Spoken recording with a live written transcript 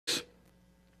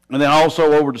and then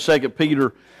also over to 2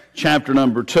 Peter chapter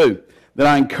number 2. Then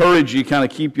I encourage you kind of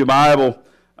keep your Bible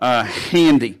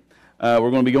handy. We're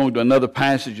going to be going to another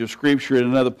passage of Scripture at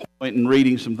another point and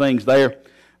reading some things there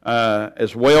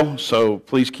as well. So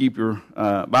please keep your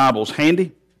Bibles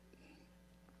handy.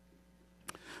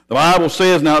 The Bible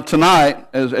says now tonight,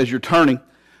 as you're turning,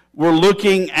 we're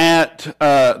looking at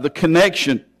the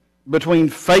connection between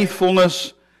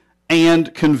faithfulness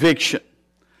and conviction.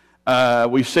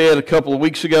 We said a couple of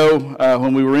weeks ago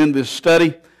when we were in this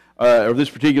study, or this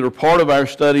particular part of our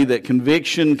study, that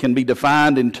conviction can be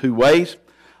defined in two ways.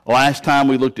 Last time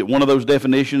we looked at one of those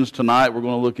definitions. Tonight we're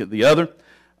going to look at the other.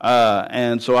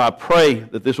 And so I pray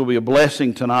that this will be a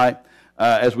blessing tonight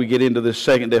as we get into this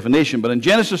second definition. But in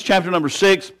Genesis chapter number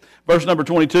 6, verse number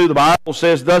 22, the Bible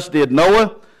says, "Thus did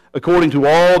Noah, according to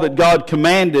all that God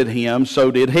commanded him,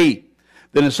 so did he."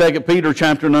 Then in 2 Peter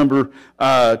chapter number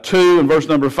 2 and verse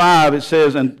number 5, it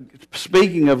says, and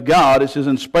speaking of God, it says,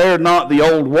 "And spared not the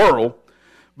old world,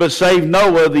 but saved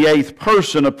Noah, the eighth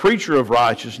person, a preacher of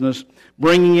righteousness,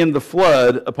 bringing in the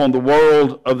flood upon the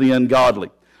world of the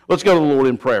ungodly." Let's go to the Lord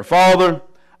in prayer. Father,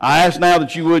 I ask now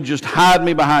that you would just hide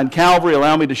me behind Calvary,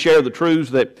 allow me to share the truths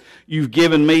that you've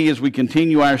given me as we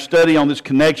continue our study on this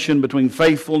connection between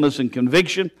faithfulness and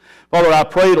conviction. Father, I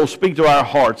pray it'll speak to our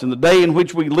hearts. In the day in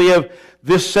which we live,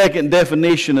 this second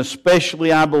definition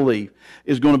especially, I believe,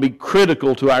 is going to be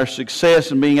critical to our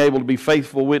success in being able to be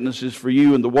faithful witnesses for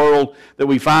you in the world that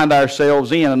we find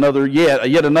ourselves in,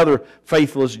 yet another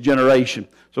faithless generation.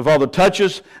 So, Father, touch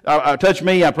us, touch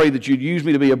me. I pray that you'd use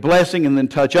me to be a blessing, and then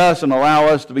touch us and allow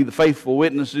us to be the faithful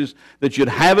witnesses that you'd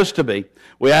have us to be.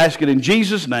 We ask it in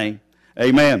Jesus' name.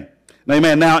 Amen.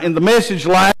 Amen. Now, in the message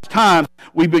last time,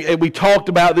 we talked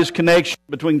about this connection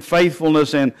between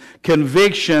faithfulness and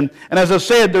conviction. And as I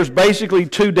said, there's basically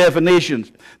two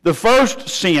definitions. The first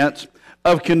sense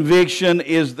of conviction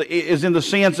is in the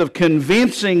sense of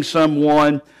convincing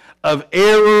someone of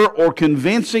error or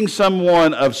convincing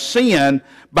someone of sin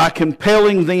by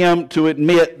compelling them to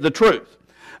admit the truth.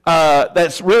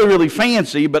 That's really, really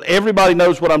fancy, but everybody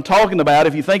knows what I'm talking about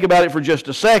if you think about it for just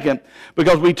a second,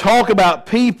 because we talk about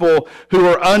people who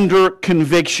are under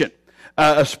conviction,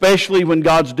 especially when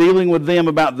God's dealing with them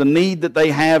about the need that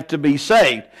they have to be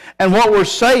saved. And what we're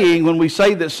saying when we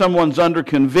say that someone's under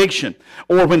conviction,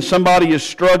 or when somebody is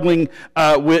struggling,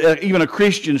 even a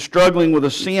Christian struggling with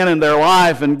a sin in their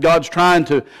life, and God's trying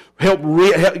to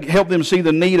help them see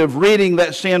the need of ridding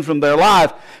that sin from their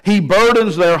life, He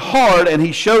burdens their heart and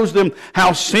He shows them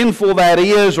how sinful that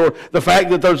is, or the fact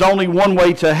that there's only one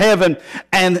way to heaven,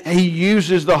 and He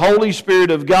uses the Holy Spirit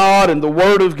of God and the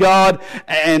Word of God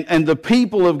and the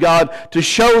people of God to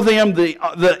show them the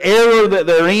error that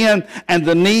they're in and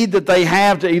the need that they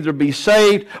have to either be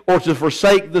saved or to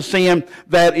forsake the sin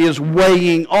that is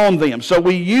weighing on them. So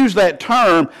we use that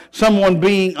term, someone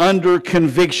being under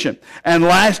conviction. And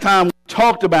last time we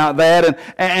talked about that,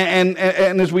 and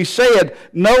as we said,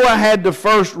 Noah had to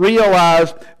first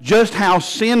realize just how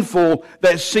sinful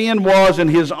that sin was in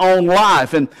his own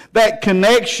life. And that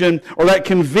connection or that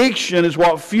conviction is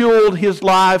what fueled his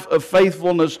life of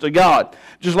faithfulness to God.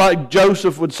 Just like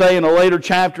Joseph would say in a later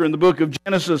chapter in the book of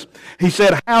Genesis, he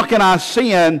said, "How can I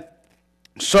sin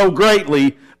so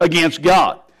greatly against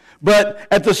God?" But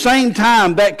at the same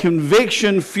time, that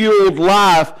conviction-fueled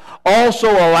life also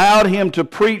allowed him to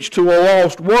preach to a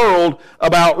lost world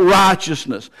about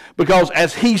righteousness. Because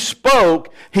as he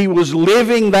spoke, he was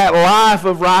living that life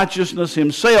of righteousness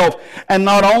himself. And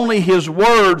not only his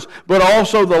words, but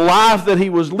also the life that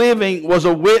he was living was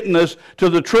a witness to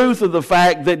the truth of the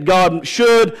fact that God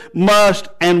should, must,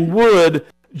 and would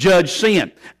judge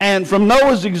sin. And from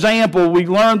Noah's example, we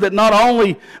learned that not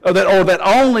only that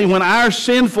only when our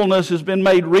sinfulness has been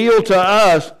made real to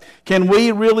us can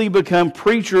we really become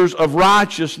preachers of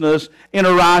righteousness in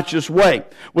a righteous way.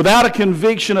 Without a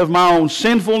conviction of my own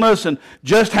sinfulness and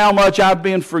just how much I've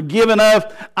been forgiven of,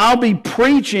 I'll be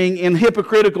preaching in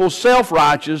hypocritical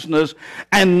self-righteousness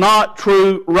and not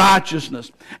true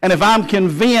righteousness. And if I'm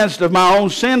convinced of my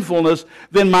own sinfulness,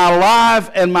 then my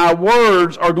life and my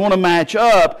words are going to match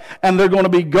up, and they're going to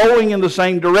be going in the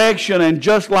same direction. And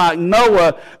just like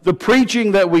Noah, the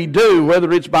preaching that we do,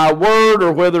 whether it's by word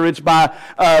or whether it's by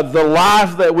the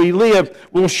life that we live,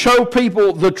 will show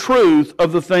people the truth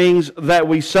of the things that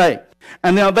we say.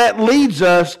 And now that leads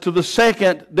us to the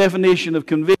second definition of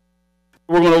conviction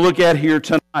we're going to look at here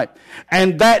tonight.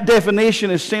 And that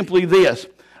definition is simply this: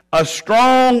 a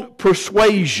strong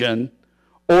persuasion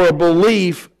or a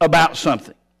belief about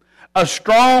something. A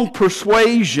strong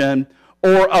persuasion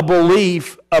or a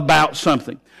belief about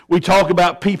something. We talk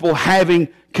about people having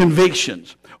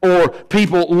convictions, or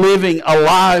people living a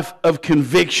life of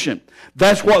conviction.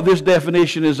 That's what this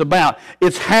definition is about.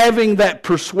 It's having that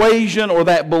persuasion or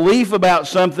that belief about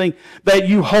something that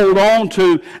you hold on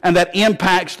to and that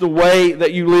impacts the way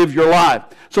that you live your life.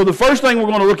 So the first thing we're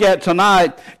going to look at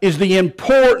tonight is the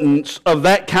importance of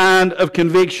that kind of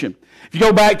conviction. If you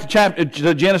go back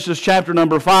to Genesis chapter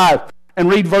number 5 and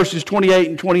read verses 28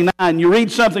 and 29, you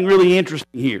read something really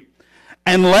interesting here.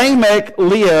 And Lamech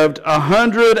lived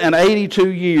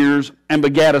 182 years and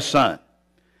begat a son.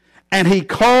 And he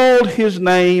called his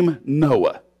name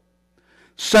Noah,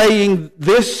 saying,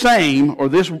 this same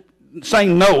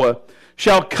Noah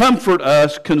shall comfort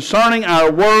us concerning our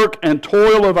work and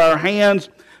toil of our hands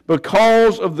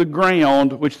because of the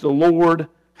ground which the Lord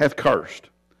hath cursed.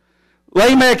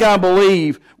 Lamech, I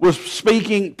believe, was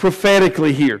speaking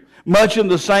prophetically here, much in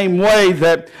the same way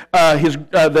that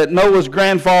that Noah's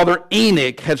grandfather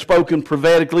Enoch had spoken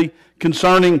prophetically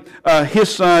concerning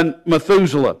his son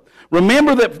Methuselah.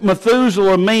 Remember that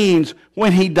Methuselah means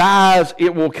when he dies,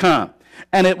 it will come.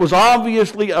 And it was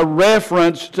obviously a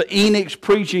reference to Enoch's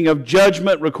preaching of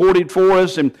judgment recorded for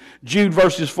us in Jude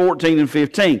verses 14 and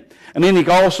 15. And Enoch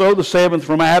also, the seventh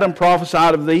from Adam,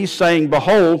 prophesied of these, saying,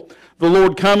 Behold, the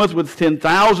Lord cometh with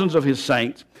 10,000s of his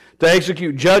saints, to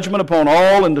execute judgment upon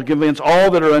all, and to convince all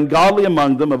that are ungodly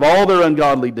among them of all their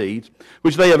ungodly deeds,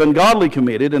 which they have ungodly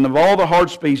committed, and of all the hard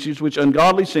speeches which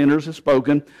ungodly sinners have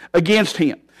spoken against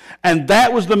him. And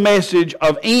that was the message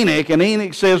of Enoch. And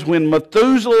Enoch says, when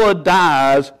Methuselah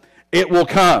dies, it will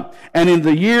come. And in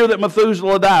the year that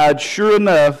Methuselah died, sure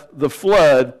enough, the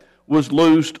flood was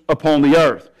loosed upon the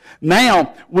earth.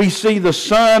 Now, we see the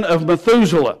son of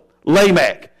Methuselah,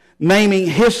 Lamech, naming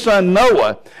his son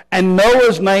Noah. And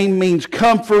Noah's name means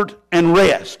comfort and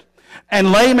rest.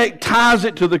 And Lamech ties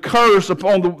it to the curse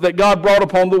that God brought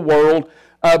upon the world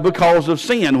because of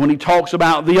sin when he talks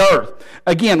about the earth.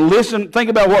 Again, think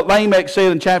about what Lamech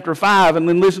said in chapter 5 and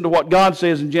then listen to what God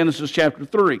says in Genesis chapter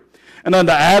 3. And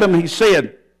unto Adam he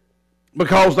said,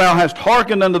 because thou hast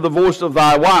hearkened unto the voice of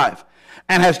thy wife,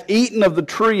 and hast eaten of the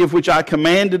tree of which I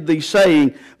commanded thee,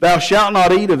 saying, Thou shalt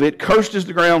not eat of it, cursed is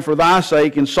the ground for thy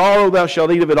sake, in sorrow thou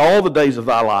shalt eat of it all the days of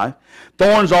thy life.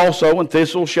 Thorns also and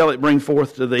thistles shall it bring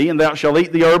forth to thee, and thou shalt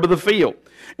eat the herb of the field.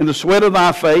 In the sweat of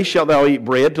thy face shalt thou eat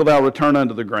bread till thou return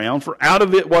unto the ground. For out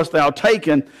of it wast thou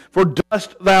taken, for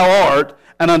dust thou art,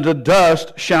 and unto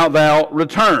dust shalt thou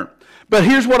return. But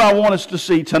here's what I want us to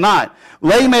see tonight.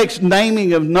 Lamech's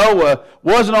naming of Noah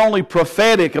wasn't only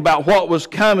prophetic about what was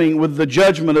coming with the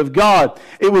judgment of God.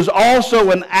 It was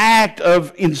also an act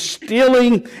of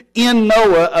instilling in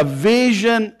Noah a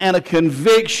vision and a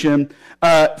conviction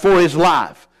for his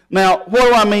life. Now, what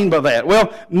do I mean by that?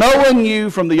 Well, Noah knew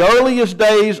from the earliest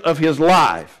days of his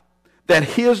life that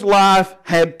his life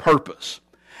had purpose.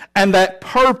 And that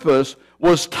purpose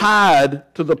was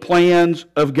tied to the plans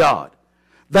of God.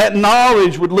 That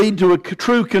knowledge would lead to a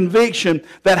true conviction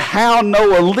that how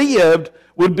Noah lived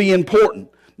would be important.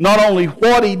 Not only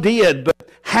what he did, but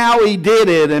how he did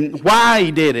it and why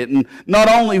he did it. And not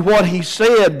only what he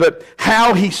said, but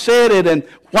how he said it and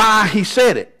why he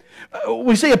said it.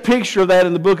 We see a picture of that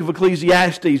in the book of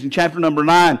Ecclesiastes in chapter number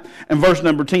 9 and verse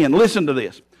number 10. Listen to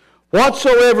this.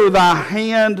 Whatsoever thy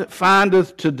hand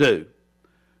findeth to do,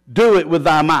 do it with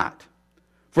thy might.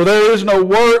 For there is no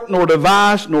work, nor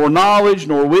device, nor knowledge,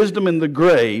 nor wisdom in the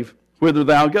grave whither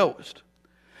thou goest.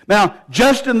 Now,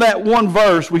 just in that one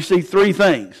verse, we see three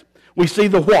things. We see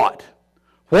the what.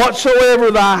 Whatsoever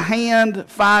thy hand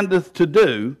findeth to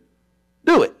do,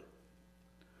 do it.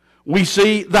 We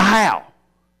see the how.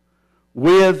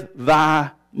 With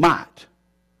thy might.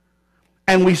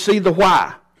 And we see the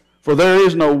why. For there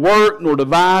is no work, nor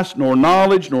device, nor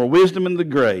knowledge, nor wisdom in the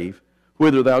grave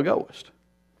whither thou goest.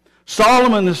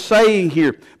 Solomon is saying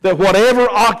here that whatever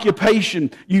occupation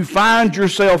you find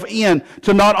yourself in,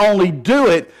 to not only do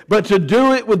it, but to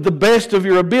do it with the best of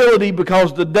your ability,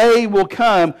 because the day will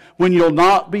come when you'll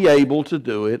not be able to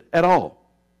do it at all.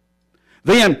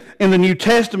 Then, in the New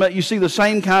Testament, you see the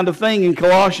same kind of thing in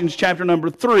Colossians chapter number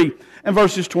 3 and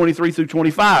verses 23 through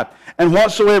 25. And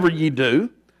whatsoever ye do,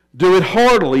 do it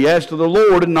heartily as to the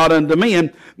Lord and not unto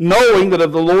men, knowing that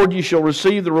of the Lord ye shall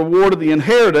receive the reward of the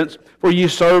inheritance, for ye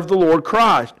serve the Lord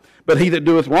Christ. But he that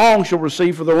doeth wrong shall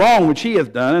receive for the wrong which he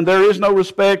hath done, and there is no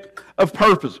respect of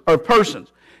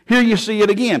persons. Here you see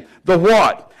it again, the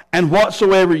what. And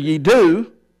whatsoever ye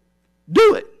do,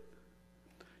 do it.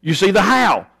 You see the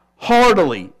how.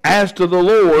 Heartily as to the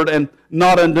Lord and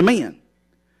not unto men.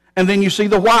 And then you see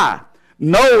the why.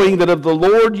 Knowing that of the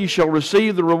Lord ye shall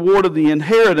receive the reward of the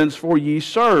inheritance, for ye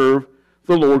serve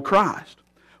the Lord Christ.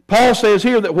 Paul says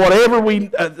here that whatever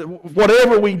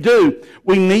we do,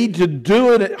 we need to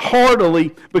do it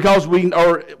heartily because we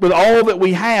are with all that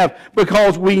we have,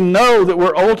 because we know that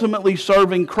we're ultimately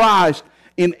serving Christ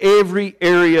in every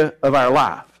area of our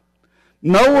life.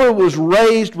 Noah was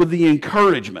raised with the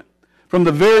encouragement from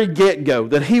the very get-go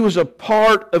that he was a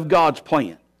part of God's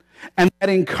plan. And that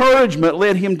encouragement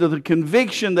led him to the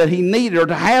conviction that he needed, or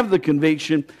to have the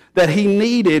conviction that he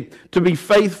needed to be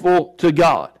faithful to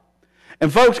God.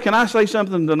 And folks, can I say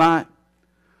something tonight?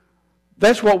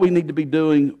 That's what we need to be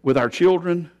doing with our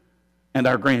children and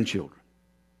our grandchildren.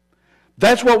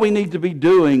 That's what we need to be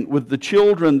doing with the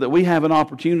children that we have an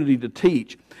opportunity to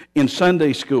teach in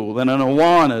Sunday school and in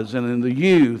Awanas and in the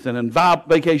youth and in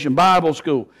Vacation Bible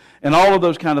School and all of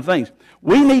those kind of things.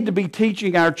 We need to be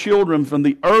teaching our children from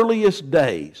the earliest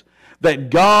days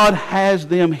that God has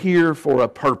them here for a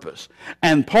purpose.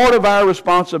 And part of our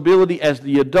responsibility as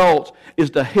the adults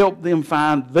is to help them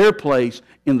find their place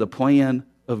in the plan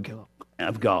of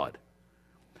God.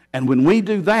 And when we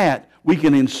do that, we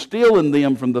can instill in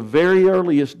them from the very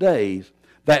earliest days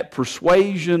that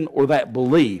persuasion or that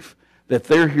belief that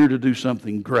they're here to do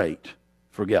something great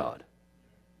for God.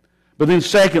 But then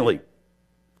secondly,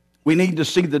 we need to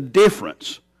see the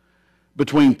difference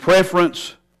between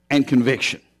preference and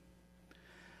conviction.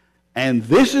 And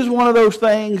this is one of those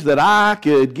things that I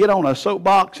could get on a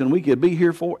soapbox and we could be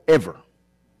here forever.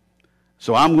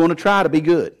 So I'm going to try to be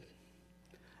good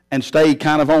and stay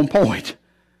kind of on point.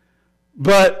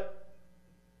 But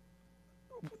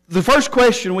the first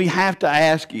question we have to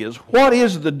ask is, what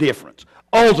is the difference?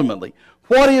 Ultimately,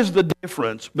 what is the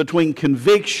difference between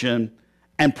conviction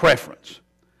and preference?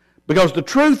 Because the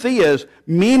truth is,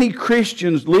 many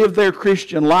Christians live their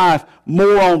Christian life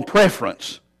more on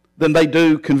preference than they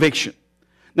do conviction.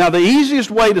 Now, the easiest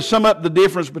way to sum up the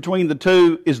difference between the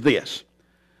two is this.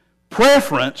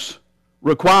 Preference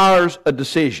requires a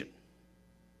decision.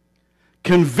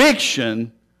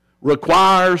 Conviction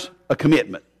requires a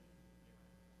commitment.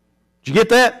 Did you get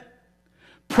that?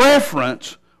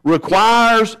 Preference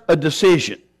requires a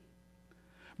decision,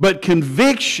 but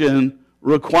conviction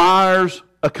requires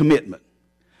a commitment.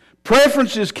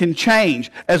 Preferences can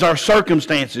change as our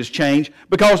circumstances change,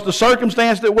 because the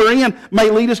circumstance that we're in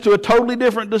may lead us to a totally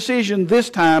different decision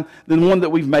this time than one that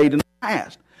we've made in the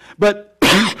past. But,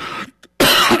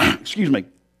 excuse me,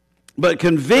 but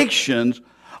convictions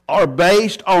are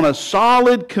based on a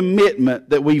solid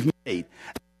commitment that we've made.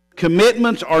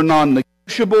 Commitments are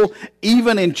non-negotiable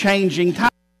even in changing times.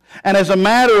 And as a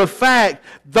matter of fact,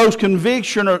 those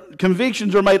convictions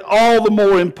are made all the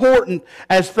more important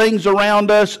as things around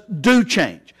us do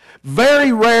change.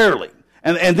 Very rarely,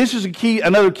 and this is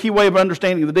another key way of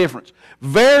understanding the difference,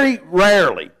 very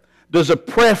rarely does a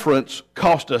preference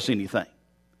cost us anything.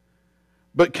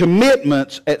 But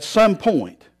commitments at some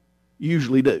point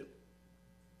usually do.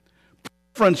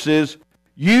 Preferences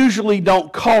usually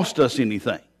don't cost us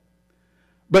anything.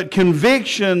 But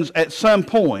convictions at some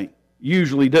point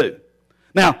usually do.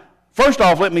 Now, first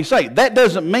off, let me say, that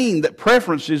doesn't mean that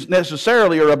preferences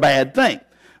necessarily are a bad thing.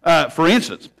 For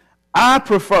instance, I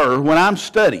prefer, when I'm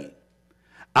studying,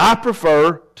 I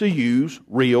prefer to use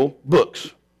real books.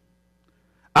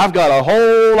 I've got a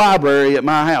whole library at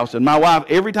my house, and my wife,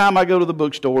 every time I go to the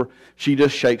bookstore, she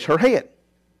just shakes her head.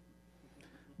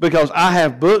 Because I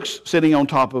have books sitting on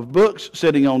top of books,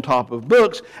 sitting on top of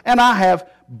books, and I have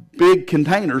big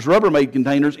containers, Rubbermaid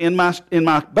containers, in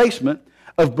my basement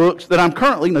of books that I'm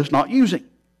currently just not using.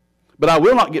 But I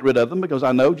will not get rid of them, because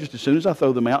I know just as soon as I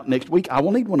throw them out next week, I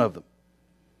will need one of them.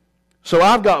 So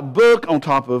I've got book on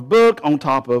top of book on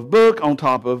top of book on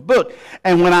top of book.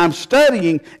 And when I'm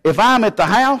studying, if I'm at the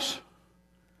house,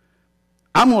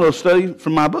 I'm going to study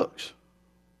from my books.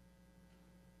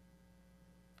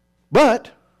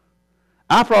 But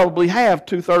I probably have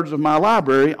 2/3 of my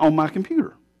library on my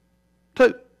computer,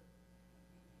 too.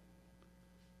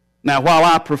 Now, while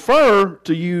I prefer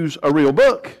to use a real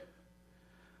book,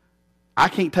 I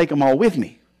can't take them all with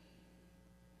me.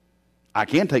 I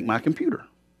can take my computer,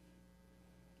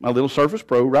 my little Surface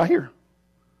Pro right here.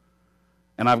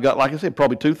 And I've got, like I said,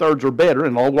 probably 2/3 or better,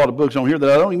 and a lot of books on here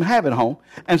that I don't even have at home.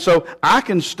 And so I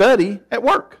can study at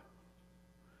work.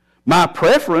 My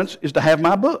preference is to have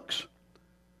my books.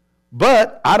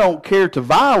 But I don't care to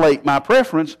violate my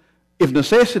preference if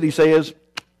necessity says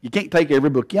you can't take every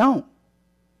book you own.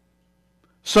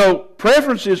 So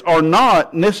preferences are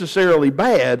not necessarily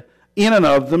bad in and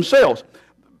of themselves.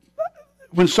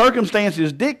 When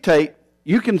circumstances dictate,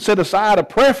 you can set aside a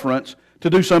preference to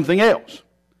do something else.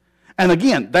 And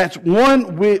again, that's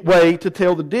one way to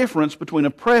tell the difference between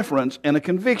a preference and a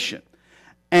conviction.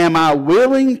 Am I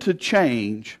willing to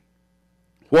change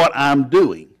what I'm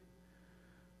doing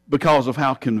because of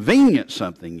how convenient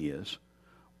something is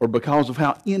or because of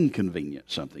how inconvenient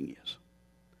something is?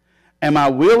 Am I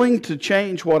willing to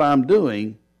change what I'm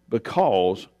doing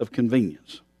because of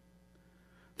convenience?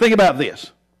 Think about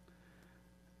this.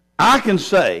 I can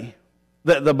say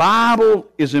that the Bible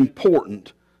is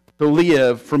important to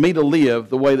live, for me to live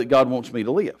the way that God wants me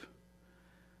to live.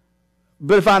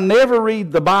 But if I never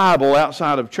read the Bible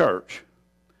outside of church,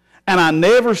 and I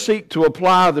never seek to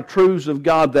apply the truths of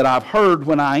God that I've heard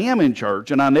when I am in church,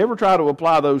 and I never try to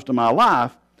apply those to my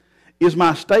life, is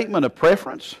my statement a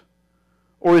preference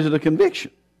or is it a conviction?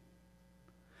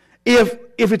 If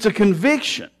it's a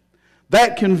conviction,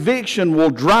 that conviction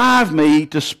will drive me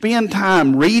to spend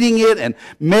time reading it and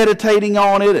meditating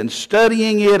on it and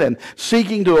studying it and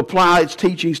seeking to apply its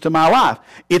teachings to my life.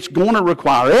 It's going to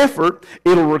require effort.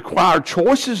 It'll require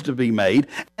choices to be made.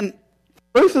 And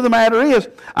the truth of the matter is,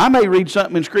 I may read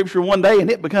something in Scripture one day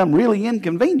and it become really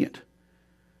inconvenient.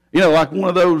 You know, like one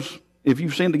of those, if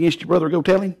you've sinned against your brother, go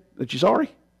tell him that you're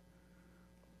sorry.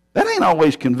 That ain't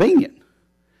always convenient.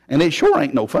 And it sure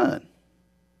ain't no fun.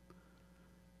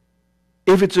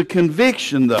 If it's a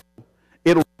conviction, though,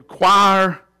 it'll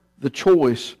require the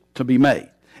choice to be made.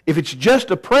 If it's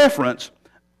just a preference,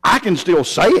 I can still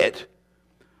say it,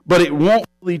 but it won't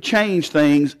really change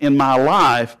things in my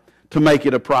life to make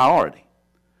it a priority.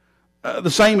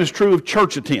 The same is true of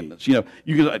church attendance. You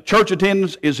know, church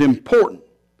attendance is important.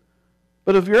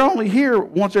 But if you're only here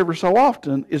once every so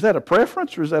often, is that a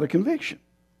preference or is that a conviction?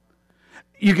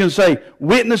 You can say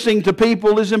witnessing to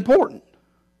people is important.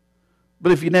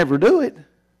 But if you never do it,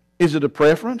 is it a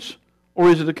preference or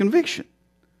is it a conviction?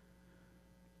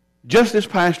 Just this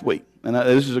past week, and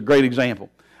this is a great example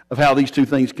of how these two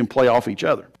things can play off each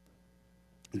other.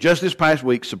 Just this past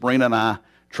week, Sabrina and I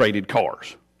traded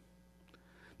cars.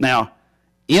 Now,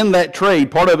 in that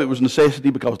trade, part of it was necessity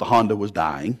because the Honda was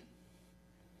dying.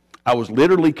 I was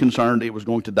literally concerned it was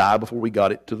going to die before we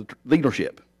got it to the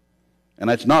dealership. And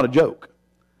that's not a joke.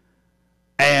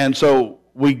 And so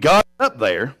we got up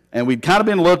there, and we'd kind of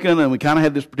been looking, and we kind of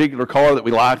had this particular car that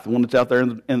we liked, the one that's out there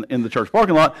in the church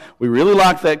parking lot. We really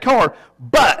liked that car,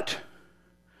 but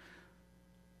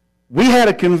we had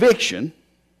a conviction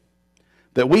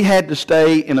that we had to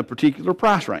stay in a particular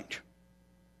price range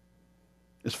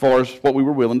as far as what we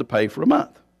were willing to pay for a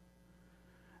month.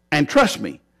 And trust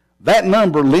me, that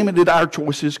number limited our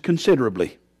choices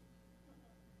considerably.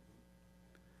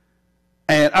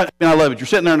 And I love it. You're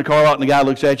sitting there in the car lot and the guy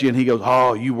looks at you and he goes,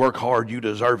 "Oh, you work hard, you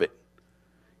deserve it."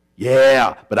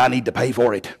 "Yeah, but I need to pay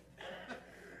for it."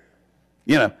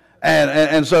 You know,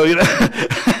 and so, you know,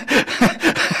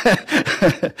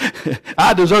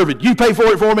 "I deserve it. You pay for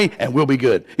it for me and we'll be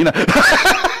good." You know.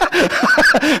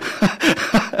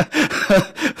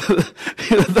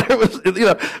 There was, you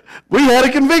know, we had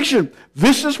a conviction.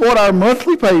 This is what our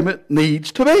monthly payment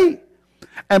needs to be.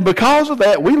 And because of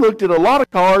that, we looked at a lot of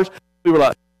cars. We were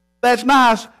like, "That's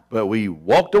nice," but we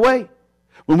walked away.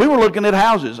 When we were looking at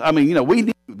houses, I mean, you know, we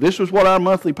knew this was what our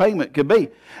monthly payment could be.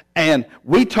 And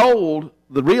we told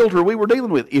the realtor we were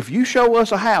dealing with, "If you show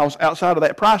us a house outside of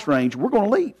that price range, we're going to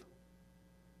leave."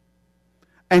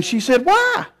 And she said,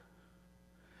 "Why?"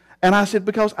 And I said,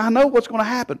 "Because I know what's going to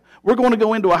happen. We're going to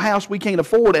go into a house we can't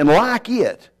afford and like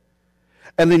it.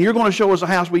 And then you're going to show us a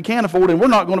house we can afford and we're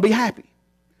not going to be happy.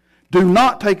 Do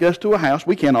not take us to a house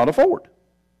we cannot afford."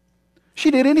 She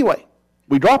did anyway.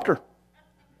 We dropped her.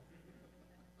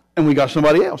 And we got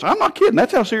somebody else. I'm not kidding.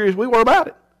 That's how serious we were about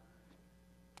it.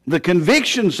 The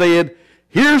conviction said,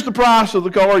 here's the price of the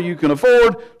car you can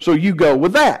afford, so you go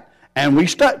with that. And we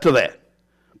stuck to that.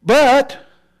 But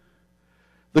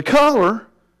the color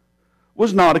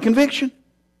was not a conviction.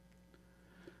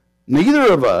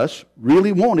 Neither of us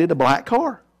really wanted a black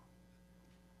car.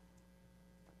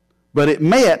 But it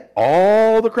met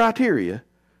all the criteria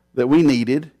that we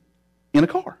needed in a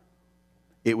car.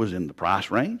 It was in the price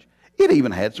range. It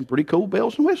even had some pretty cool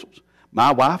bells and whistles.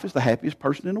 My wife is the happiest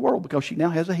person in the world because she now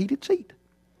has a heated seat.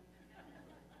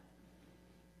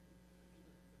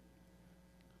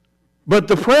 But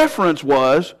the preference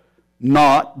was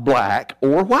not black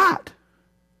or white.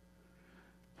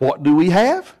 What do we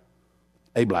have?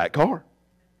 A black car.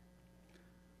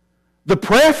 The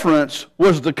preference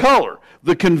was the color.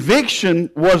 The conviction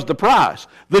was the price.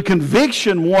 The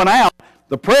conviction won out.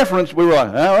 The preference, we were like,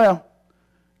 "Oh, well,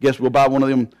 guess we'll buy one of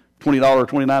them $20 or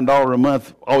 $29 a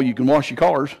month, all you can wash your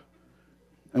cars,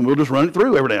 and we'll just run it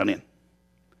through every now and then."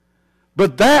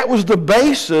 But that was the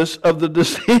basis of the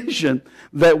decision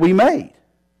that we made.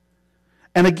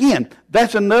 And again,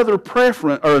 that's another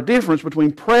preference or a difference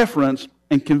between preference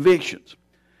and convictions.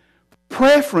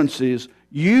 Preferences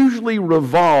usually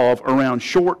revolve around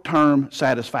short-term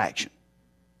satisfaction.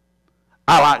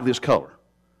 I like this color,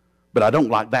 but I don't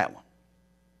like that one.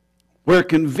 Where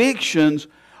convictions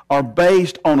are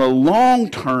based on a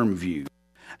long-term view,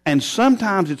 and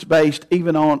sometimes it's based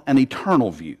even on an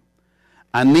eternal view.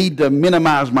 I need to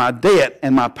minimize my debt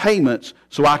and my payments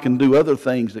so I can do other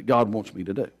things that God wants me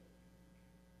to do.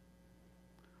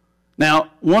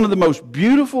 Now, one of the most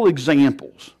beautiful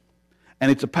examples, and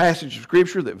it's a passage of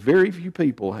Scripture that very few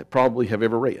people probably have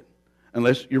ever read,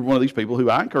 unless you're one of these people who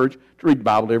I encourage to read the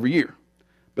Bible every year.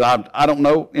 But I don't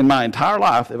know in my entire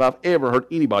life if I've ever heard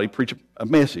anybody preach a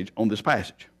message on this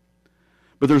passage.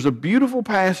 But there's a beautiful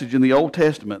passage in the Old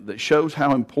Testament that shows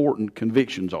how important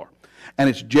convictions are. And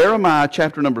it's Jeremiah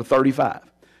chapter number 35.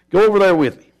 Go over there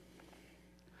with me.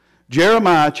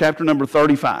 Jeremiah chapter number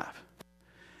 35.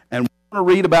 And we're going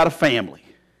to read about a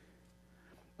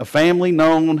family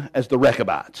known as the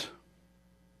Rechabites.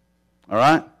 All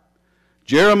right?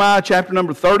 Jeremiah chapter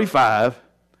number 35,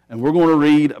 and we're going to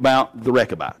read about the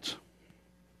Rechabites.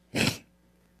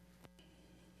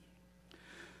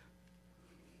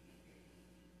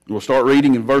 We'll start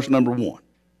reading in verse number 1.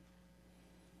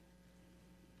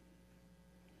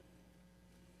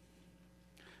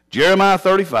 Jeremiah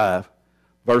 35,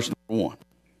 verse number 1.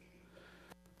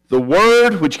 The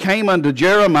word which came unto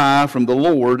Jeremiah from the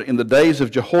Lord in the days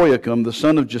of Jehoiakim, the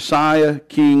son of Josiah,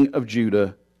 king of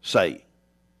Judah, saying,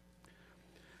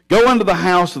 Go unto the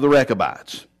house of the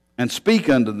Rechabites, and speak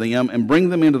unto them, and bring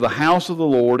them into the house of the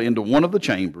Lord, into one of the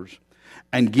chambers,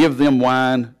 and give them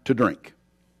wine to drink.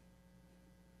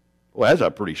 Well, that's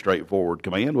a pretty straightforward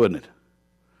command, wasn't it?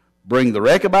 Bring the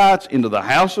Rechabites into the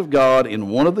house of God in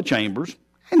one of the chambers,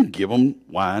 and give them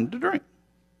wine to drink.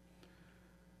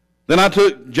 Then I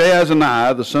took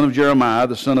Jaazaniah, the son of Jeremiah,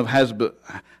 the son of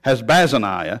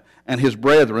Hasbazaniah, and his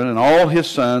brethren, and all his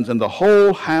sons, and the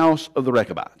whole house of the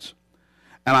Rechabites.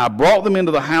 And I brought them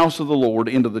into the house of the Lord,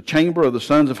 into the chamber of the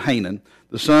sons of Hanan,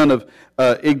 the son of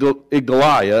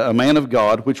Igdaliah, a man of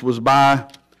God, which was by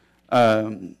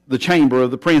the chamber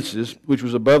of the princes, which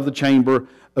was above the chamber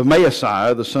of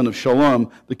Maaseiah, the son of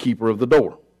Shallum, the keeper of the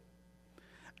door.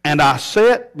 And I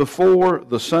set before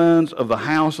the sons of the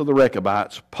house of the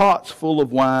Rechabites pots full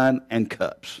of wine and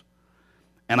cups.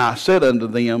 And I said unto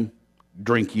them,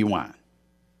 Drink ye wine.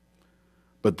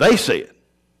 But they said,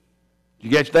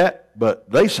 you catch that? But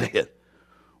they said,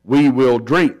 We will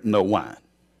drink no wine.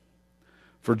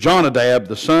 For Jonadab,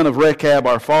 the son of Rechab,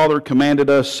 our father, commanded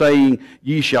us, saying,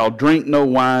 Ye shall drink no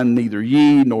wine, neither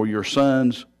ye nor your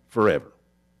sons forever.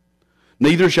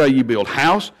 Neither shall ye build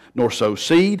house, nor sow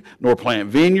seed, nor plant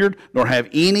vineyard, nor have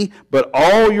any, but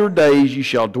all your days ye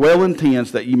shall dwell in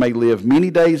tents, that ye may live many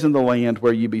days in the land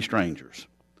where ye be strangers.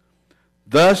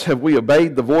 Thus have we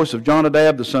obeyed the voice of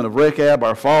Jonadab, the son of Rechab,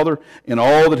 our father, in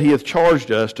all that he hath charged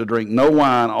us to drink no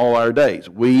wine all our days,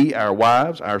 we, our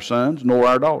wives, our sons, nor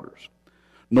our daughters,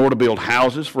 nor to build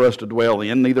houses for us to dwell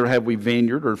in, neither have we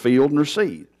vineyard or field nor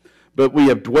seed. But we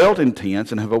have dwelt in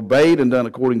tents, and have obeyed and done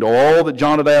according to all that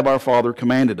Jonadab our father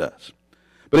commanded us.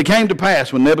 But it came to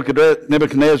pass, when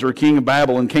Nebuchadnezzar, king of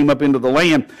Babylon, came up into the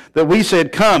land, that we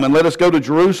said, Come, and let us go to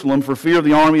Jerusalem, for fear of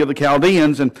the army of the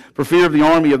Chaldeans, and for fear of the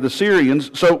army of the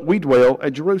Syrians. So we dwell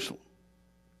at Jerusalem.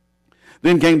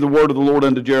 Then came the word of the Lord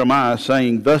unto Jeremiah,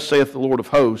 saying, Thus saith the Lord of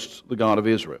hosts, the God of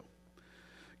Israel.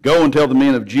 Go and tell the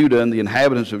men of Judah and the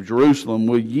inhabitants of Jerusalem,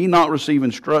 Will ye not receive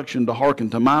instruction to hearken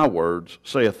to my words,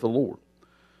 saith the Lord?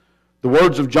 The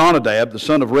words of Jonadab, the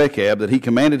son of Rechab, that he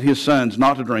commanded his sons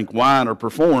not to drink wine or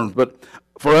performs, but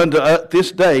for unto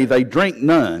this day they drink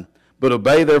none, but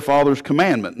obey their father's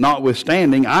commandment.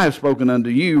 Notwithstanding, I have spoken unto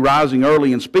you, rising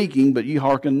early and speaking, but ye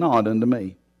hearken not unto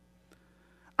me.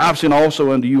 I have sent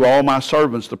also unto you all my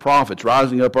servants, the prophets,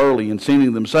 rising up early and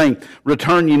sending them, saying,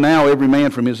 Return ye now every man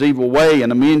from his evil way,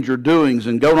 and amend your doings,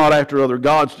 and go not after other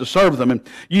gods to serve them. And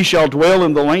ye shall dwell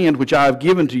in the land which I have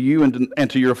given to you and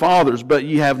to your fathers, but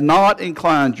ye have not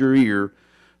inclined your ear,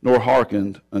 nor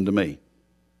hearkened unto me.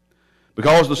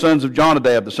 Because the sons of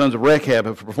Jonadab, the sons of Rechab,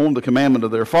 have performed the commandment of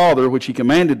their father, which he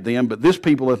commanded them, but this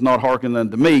people hath not hearkened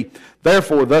unto me.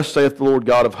 Therefore thus saith the Lord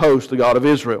God of hosts, the God of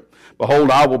Israel,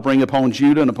 Behold, I will bring upon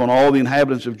Judah and upon all the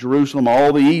inhabitants of Jerusalem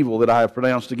all the evil that I have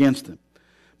pronounced against them.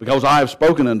 Because I have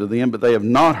spoken unto them, but they have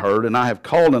not heard, and I have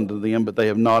called unto them, but they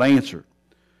have not answered.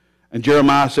 And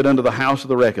Jeremiah said unto the house of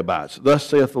the Rechabites, Thus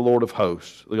saith the Lord of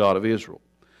hosts, the God of Israel,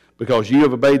 Because ye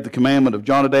have obeyed the commandment of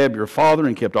Jonadab your father,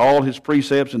 and kept all his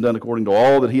precepts, and done according to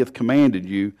all that he hath commanded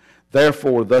you,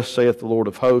 therefore thus saith the Lord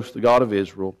of hosts, the God of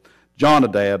Israel,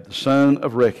 Jonadab, the son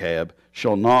of Rechab,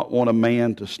 shall not want a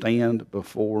man to stand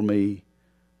before me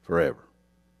forever.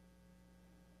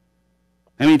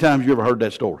 How many times have you ever heard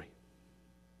that story?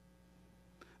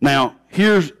 Now,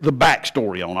 here's the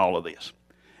backstory on all of this.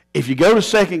 If you go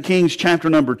to 2 Kings chapter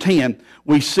number 10,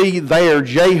 we see there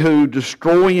Jehu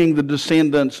destroying the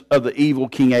descendants of the evil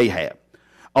King Ahab.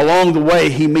 Along the way,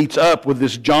 he meets up with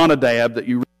this Jonadab that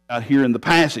you read about here in the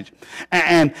passage.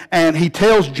 And he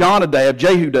tells Jonadab,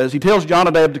 Jehu does, he tells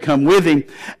Jonadab to come with him,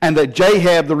 and that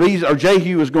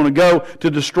Jehu is going to go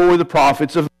to destroy the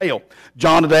prophets of Baal.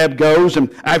 Jonadab goes,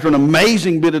 and after an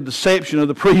amazing bit of deception of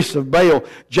the priests of Baal,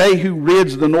 Jehu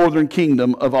rids the northern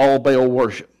kingdom of all Baal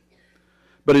worship.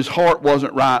 But his heart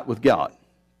wasn't right with God.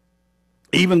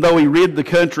 Even though he rid the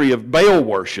country of Baal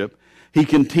worship, he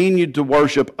continued to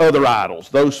worship other idols,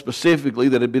 those specifically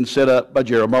that had been set up by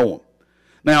Jeroboam.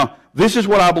 Now, this is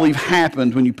what I believe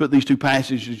happened when you put these two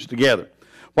passages together.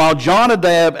 While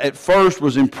Jonadab at first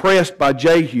was impressed by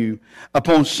Jehu,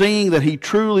 upon seeing that he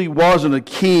truly wasn't a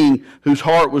king whose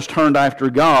heart was turned after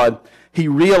God, he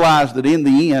realized that in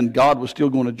the end, God was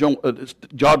still going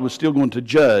to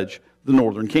judge the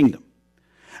northern kingdom.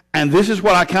 And this is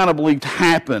what I kind of believed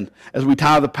happened as we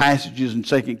tie the passages in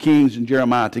 2 Kings and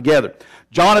Jeremiah together.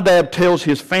 Jonadab tells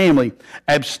his family,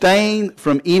 abstain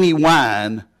from any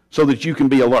wine so that you can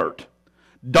be alert.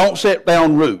 Don't set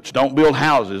down roots. Don't build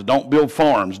houses. Don't build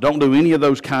farms. Don't do any of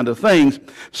those kind of things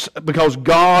because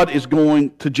God is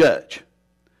going to judge.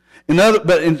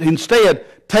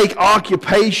 Instead, take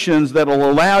occupations that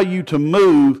will allow you to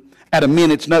move at a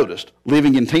minute's notice.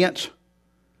 Living in tents.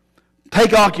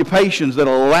 Take occupations that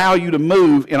will allow you to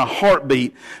move in a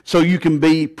heartbeat so you can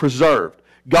be preserved.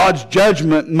 God's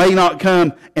judgment may not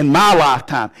come in my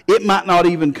lifetime. It might not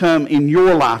even come in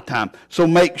your lifetime. So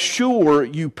make sure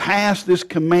you pass this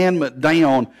commandment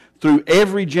down through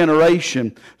every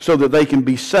generation so that they can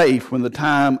be safe when the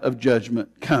time of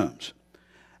judgment comes.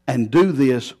 And do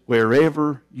this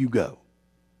wherever you go.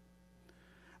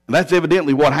 And that's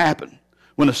evidently what happened.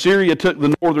 When Assyria took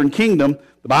the northern kingdom,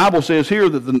 the Bible says here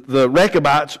that the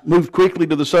Rechabites moved quickly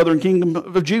to the southern kingdom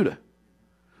of Judah.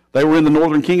 They were in the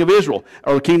northern kingdom of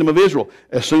Israel.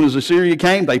 As soon as Assyria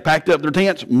came, they packed up their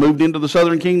tents, moved into the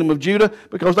southern kingdom of Judah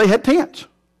because they had tents.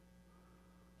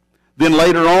 Then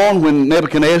later on, when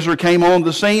Nebuchadnezzar came on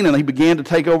the scene and he began to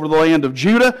take over the land of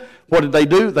Judah, what did they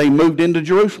do? They moved into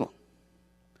Jerusalem.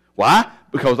 Why?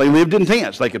 Because they lived in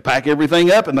tents. They could pack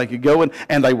everything up and they could go in,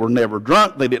 and they were never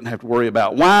drunk. They didn't have to worry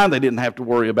about wine. They didn't have to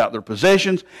worry about their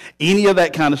possessions, any of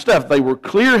that kind of stuff. They were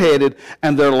clear-headed,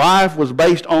 and their life was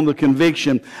based on the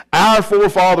conviction, our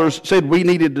forefathers said we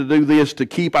needed to do this to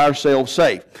keep ourselves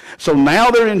safe. So now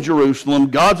they're in Jerusalem.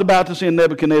 God's about to send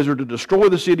Nebuchadnezzar to destroy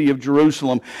the city of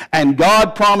Jerusalem, and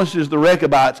God promises the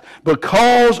Rechabites,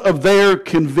 because of their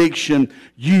conviction,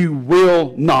 you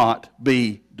will not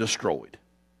be destroyed.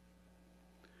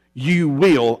 You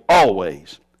will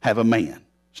always have a man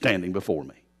standing before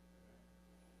me.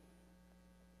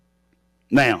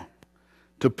 Now,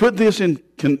 to put this in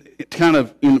kind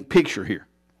of in picture here,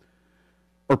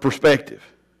 or perspective,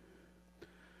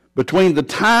 between the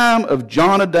time of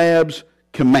Jonadab's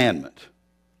commandment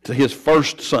to his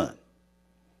first son,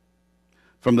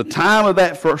 from the time of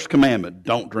that first commandment,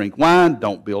 don't drink wine,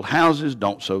 don't build houses,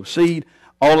 don't sow seed,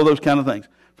 all of those kind of things.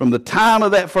 From the time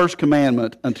of that first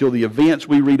commandment until the events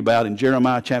we read about in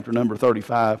Jeremiah chapter number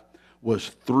 35 was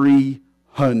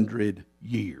 300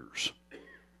 years.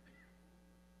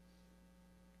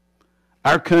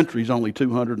 Our country's only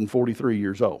 243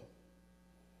 years old.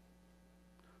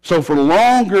 So for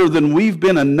longer than we've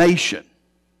been a nation,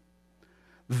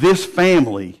 this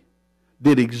family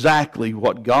did exactly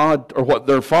what God, or what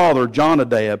their father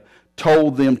Jonadab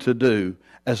told them to do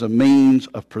as a means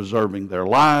of preserving their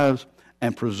lives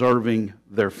and preserving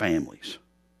their families.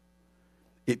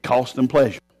 It cost them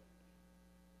pleasure.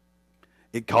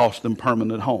 It cost them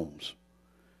permanent homes.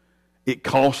 It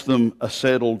cost them a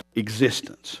settled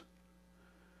existence.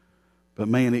 But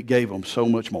man, it gave them so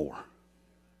much more.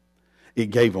 It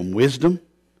gave them wisdom.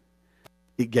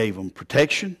 It gave them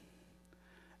protection.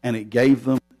 And it gave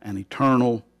them an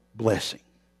eternal blessing.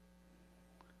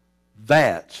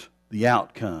 That's the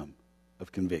outcome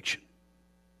of conviction.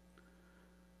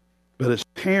 But as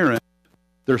parents,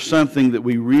 there's something that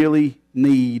we really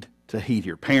need to heed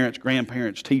here. Parents,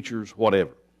 grandparents, teachers,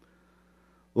 whatever.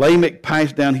 Lamech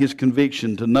passed down his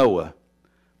conviction to Noah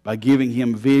by giving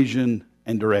him vision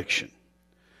and direction.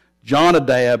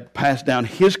 Jonadab passed down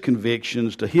his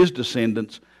convictions to his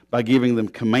descendants by giving them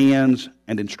commands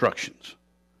and instructions.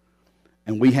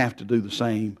 And we have to do the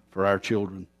same for our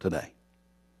children today.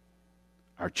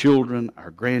 Our children, our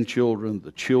grandchildren,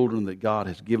 the children that God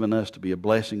has given us to be a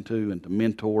blessing to and to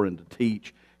mentor and to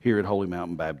teach here at Holy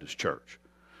Mountain Baptist Church.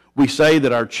 We say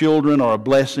that our children are a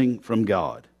blessing from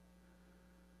God.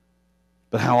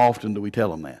 But how often do we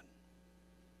tell them that?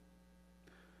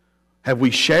 Have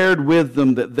we shared with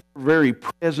them that very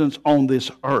presence on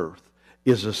this earth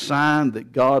is a sign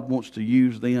that God wants to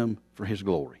use them for His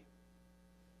glory?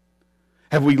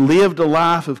 Have we lived a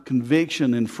life of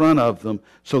conviction in front of them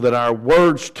so that our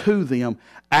words to them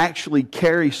actually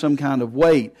carry some kind of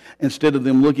weight instead of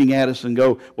them looking at us and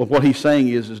go, well, what he's saying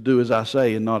is do as I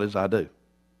say and not as I do?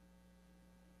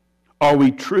 Are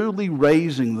we truly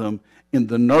raising them in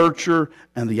the nurture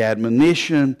and the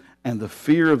admonition and the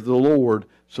fear of the Lord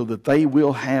so that they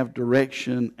will have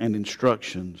direction and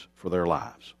instructions for their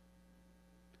lives?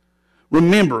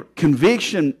 Remember,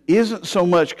 conviction isn't so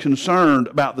much concerned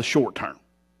about the short term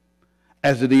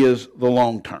as it is the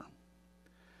long term.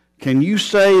 Can you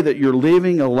say that you're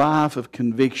living a life of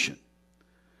conviction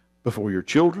before your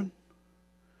children,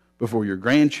 before your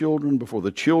grandchildren, before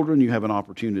the children you have an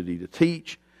opportunity to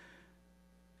teach,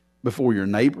 before your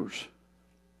neighbors,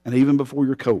 and even before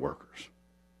your coworkers?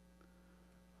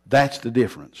 That's the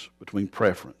difference between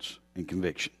preference and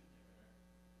conviction.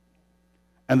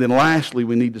 And then lastly,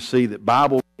 we need to see that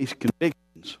Bible-based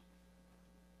convictions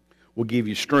will give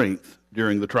you strength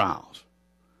during the trials.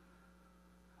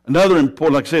 Another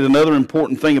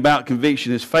important thing about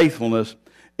conviction is faithfulness,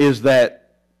 is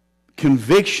that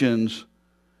convictions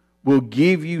will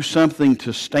give you something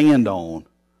to stand on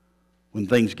when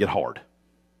things get hard.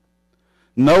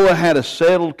 Noah had a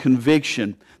settled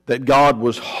conviction that God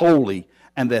was holy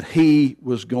and that He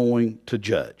was going to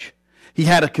judge. He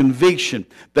had a conviction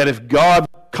that if God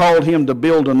called him to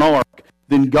build an ark,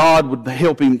 then God would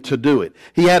help him to do it.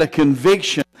 He had a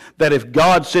conviction that if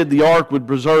God said the ark would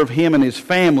preserve him and his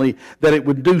family, that it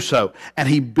would do so. And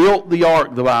he built the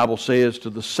ark, the Bible says, to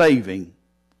the saving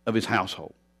of his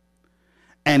household.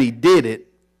 And he did it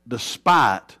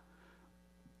despite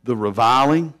the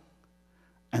reviling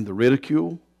and the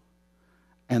ridicule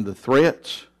and the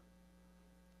threats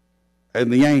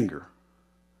and the anger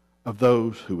of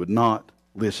those who would not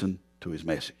listen to his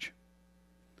message.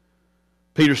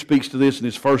 Peter speaks to this in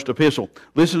his first epistle.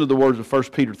 Listen to the words of 1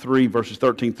 Peter 3, verses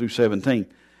 13 through 17.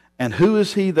 And who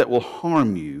is he that will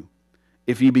harm you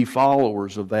if ye be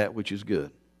followers of that which is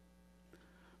good?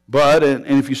 But, and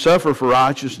if you suffer for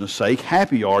righteousness' sake,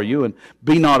 happy are you, and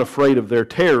be not afraid of their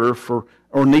terror,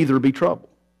 or neither be troubled.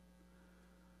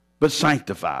 But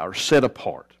sanctify, or set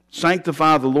apart.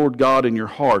 Sanctify the Lord God in your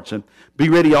hearts, and be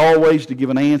ready always to give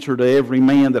an answer to every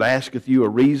man that asketh you a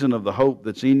reason of the hope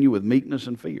that's in you with meekness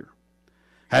and fear.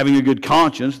 Having a good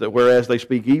conscience, that whereas they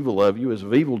speak evil of you as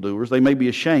of evildoers, they may be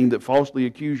ashamed that falsely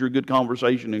accuse your good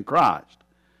conversation in Christ.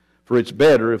 For it's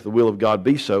better, if the will of God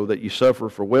be so, that you suffer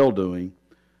for well-doing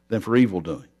than for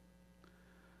evil-doing.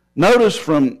 Notice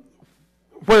from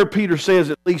where Peter says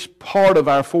at least part of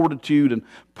our fortitude and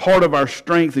part of our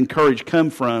strength and courage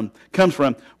comes from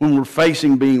when we're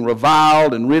facing being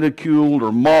reviled and ridiculed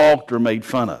or mocked or made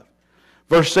fun of.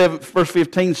 Verse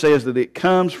 15 says that it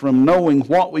comes from knowing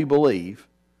what we believe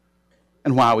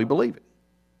and why we believe it.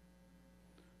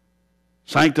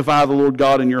 Sanctify the Lord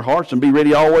God in your hearts, and be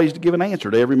ready always to give an answer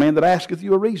to every man that asketh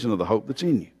you a reason of the hope that's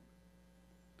in you.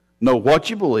 Know what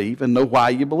you believe and know why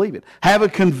you believe it. Have a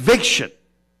conviction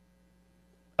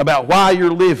about why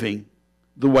you're living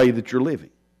the way that you're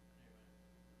living.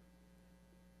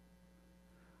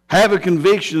 Have a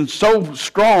conviction so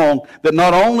strong that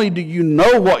not only do you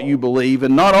know what you believe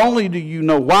and not only do you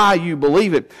know why you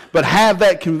believe it, but have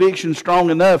that conviction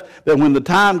strong enough that when the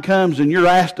time comes and you're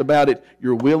asked about it,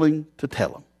 you're willing to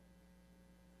tell them.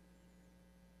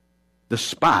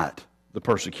 Despite the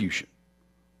persecution.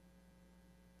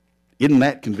 Isn't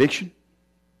that conviction?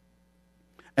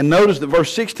 And notice that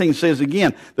verse 16 says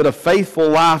again that a faithful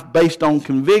life based on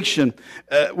conviction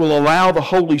will allow the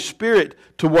Holy Spirit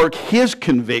to work His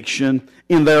conviction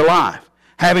in their life.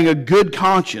 Having a good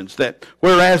conscience, that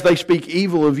whereas they speak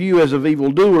evil of you as of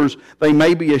evildoers, they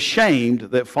may be ashamed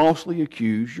that falsely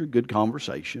accuse your good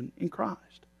conversation in Christ.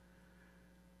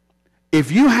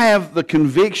 If you have the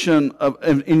conviction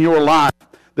in your life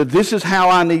that this is how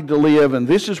I need to live and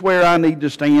this is where I need to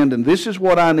stand and this is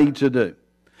what I need to do,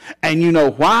 and you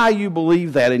know why you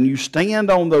believe that, and you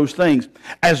stand on those things,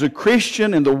 as a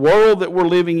Christian in the world that we're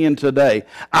living in today,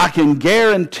 I can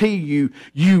guarantee you,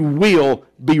 you will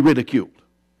be ridiculed.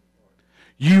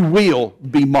 You will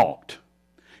be mocked.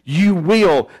 You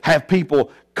will have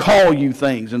people call you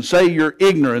things and say you're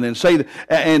ignorant and say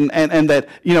and that,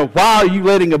 you know, why are you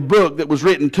letting a book that was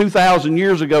written 2,000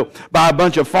 years ago by a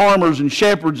bunch of farmers and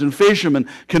shepherds and fishermen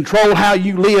control how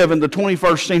you live in the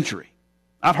 21st century?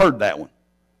 I've heard that one.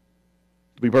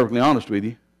 To be perfectly honest with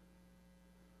you.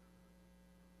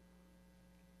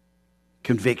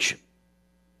 Conviction.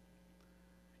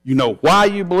 You know why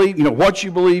you believe, you know what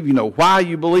you believe, you know why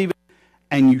you believe it,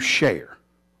 and you share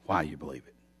why you believe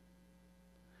it.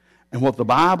 And what the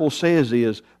Bible says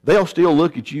is they'll still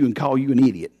look at you and call you an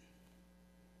idiot.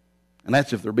 And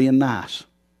that's if they're being nice.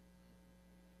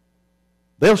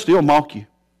 They'll still mock you.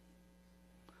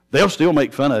 They'll still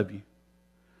make fun of you.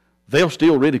 They'll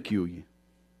still ridicule you.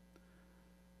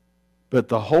 But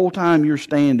the whole time you're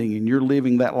standing and you're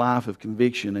living that life of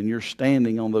conviction and you're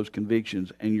standing on those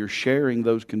convictions and you're sharing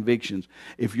those convictions,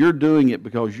 if you're doing it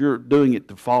because you're doing it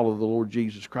to follow the Lord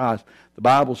Jesus Christ, the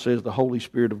Bible says the Holy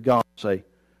Spirit of God will say,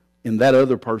 in that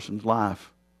other person's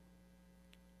life,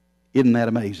 isn't that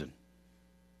amazing?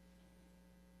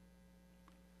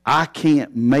 I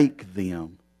can't make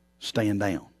them stand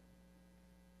down.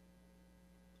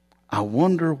 I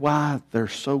wonder why they're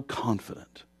so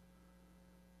confident.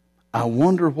 I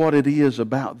wonder what it is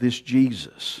about this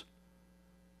Jesus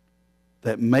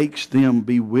that makes them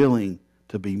be willing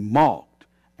to be mocked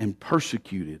and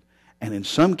persecuted, and in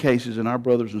some cases, in our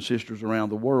brothers and sisters around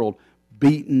the world,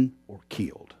 beaten or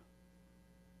killed.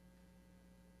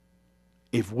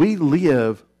 If we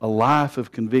live a life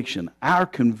of conviction, our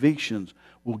convictions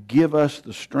will give us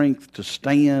the strength to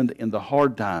stand in the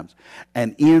hard times.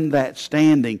 And in that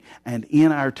standing and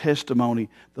in our testimony,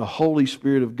 the Holy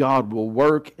Spirit of God will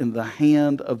work in the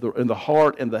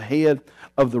heart and the head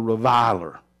of the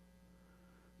reviler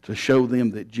to show them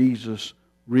that Jesus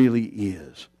really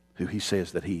is who He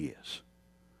says that He is.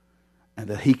 And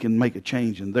that He can make a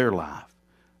change in their life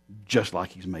just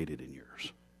like He's made it in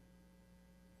yours.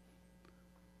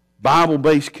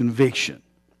 Bible-based conviction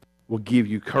will give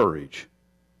you courage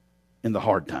in the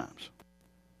hard times.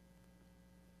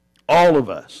 All of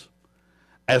us,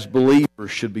 as believers,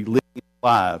 should be living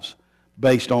lives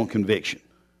based on conviction.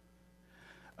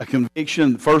 A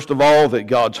conviction, first of all, that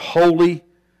God's holy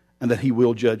and that He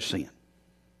will judge sin.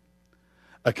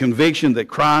 A conviction that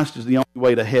Christ is the only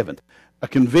way to heaven. A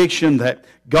conviction that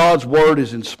God's Word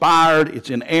is inspired, it's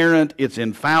inerrant, it's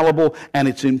infallible, and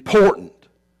it's important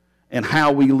in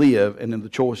how we live and in the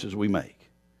choices we make.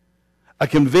 A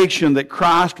conviction that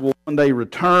Christ will one day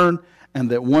return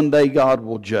and that one day God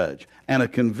will judge. And a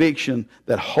conviction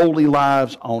that holy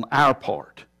lives on our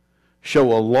part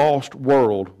show a lost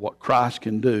world what Christ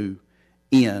can do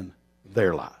in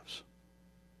their lives.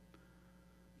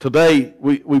 Today,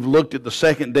 we've looked at the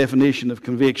second definition of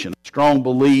conviction, a strong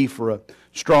belief or a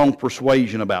strong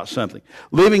persuasion about something.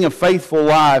 Living a faithful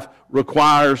life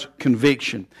requires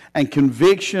conviction, and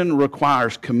conviction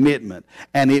requires commitment,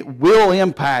 and it will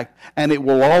impact and it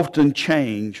will often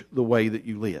change the way that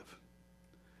you live.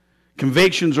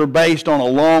 Convictions are based on a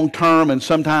long-term and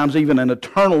sometimes even an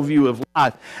eternal view of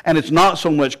life, and it's not so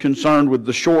much concerned with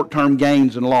the short-term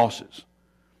gains and losses.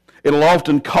 It'll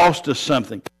often cost us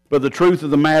something, but the truth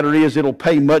of the matter is it'll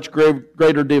pay much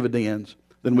greater dividends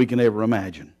than we can ever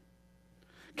imagine.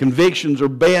 Convictions are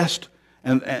best,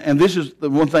 and this is the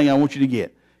one thing I want you to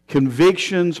get.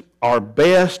 Convictions are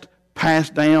best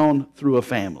passed down through a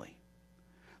family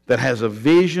that has a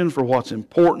vision for what's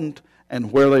important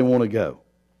and where they want to go.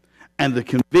 And the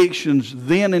convictions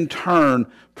then in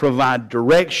turn provide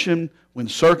direction when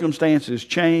circumstances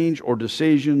change or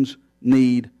decisions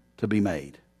need to be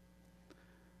made.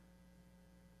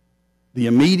 The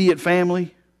immediate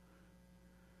family,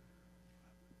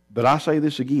 but I say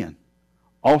this again,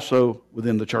 also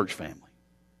within the church family.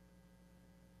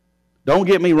 Don't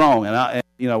get me wrong, and I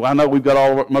know we've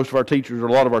got most of our teachers, or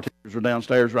a lot of our teachers are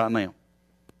downstairs right now.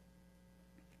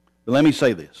 But let me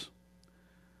say this.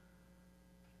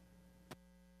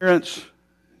 Parents,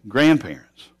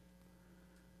 grandparents,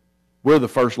 we're the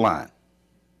first line.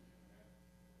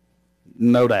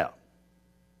 No doubt.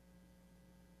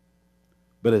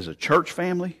 But as a church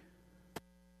family,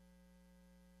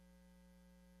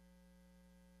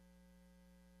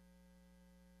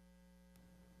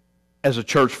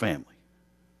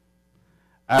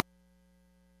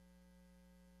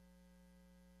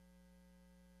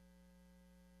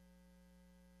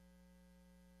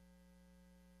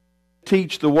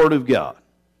 teach the Word of God.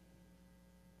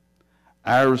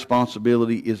 Our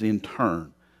responsibility is in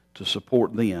turn to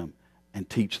support them and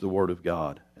teach the Word of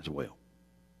God as well.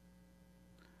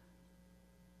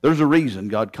 There's a reason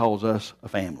God calls us a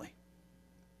family.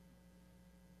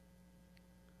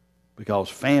 Because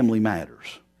family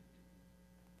matters.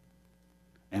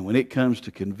 And when it comes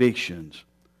to convictions,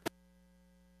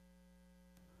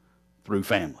 through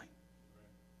family.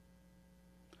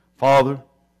 Father,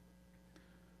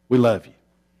 we love you.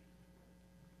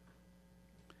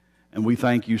 And we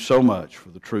thank you so much for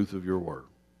the truth of your word.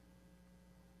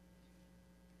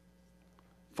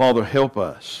 Father, help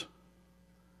us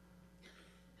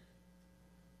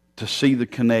to see the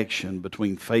connection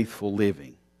between faithful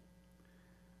living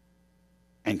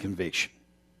and conviction.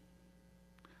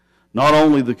 Not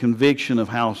only the conviction of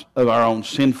our own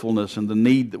sinfulness and the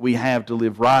need that we have to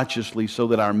live righteously so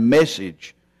that our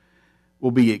message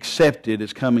will be accepted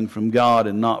as coming from God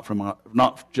and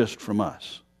not just from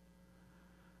us.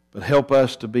 But help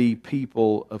us to be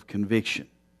people of conviction,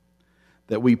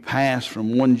 that we pass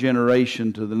from one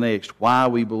generation to the next why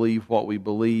we believe what we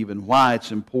believe and why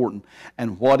it's important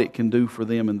and what it can do for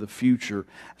them in the future,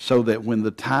 so that when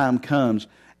the time comes,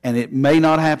 and it may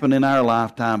not happen in our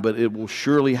lifetime, but it will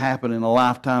surely happen in a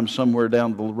lifetime somewhere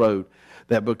down the road,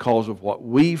 that because of what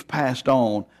we've passed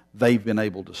on, they've been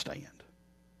able to stand.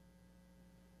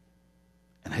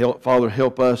 And Father,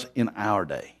 help us in our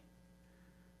day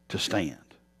to stand.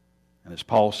 And as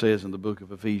Paul says in the book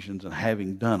of Ephesians, and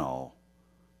having done all,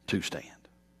 to stand.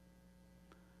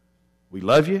 We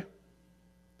love you.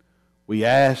 We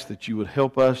ask that you would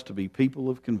help us to be people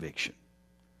of conviction.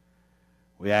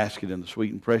 We ask it in the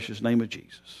sweet and precious name of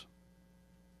Jesus.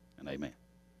 And amen.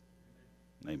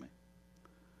 Amen.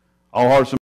 All hearts and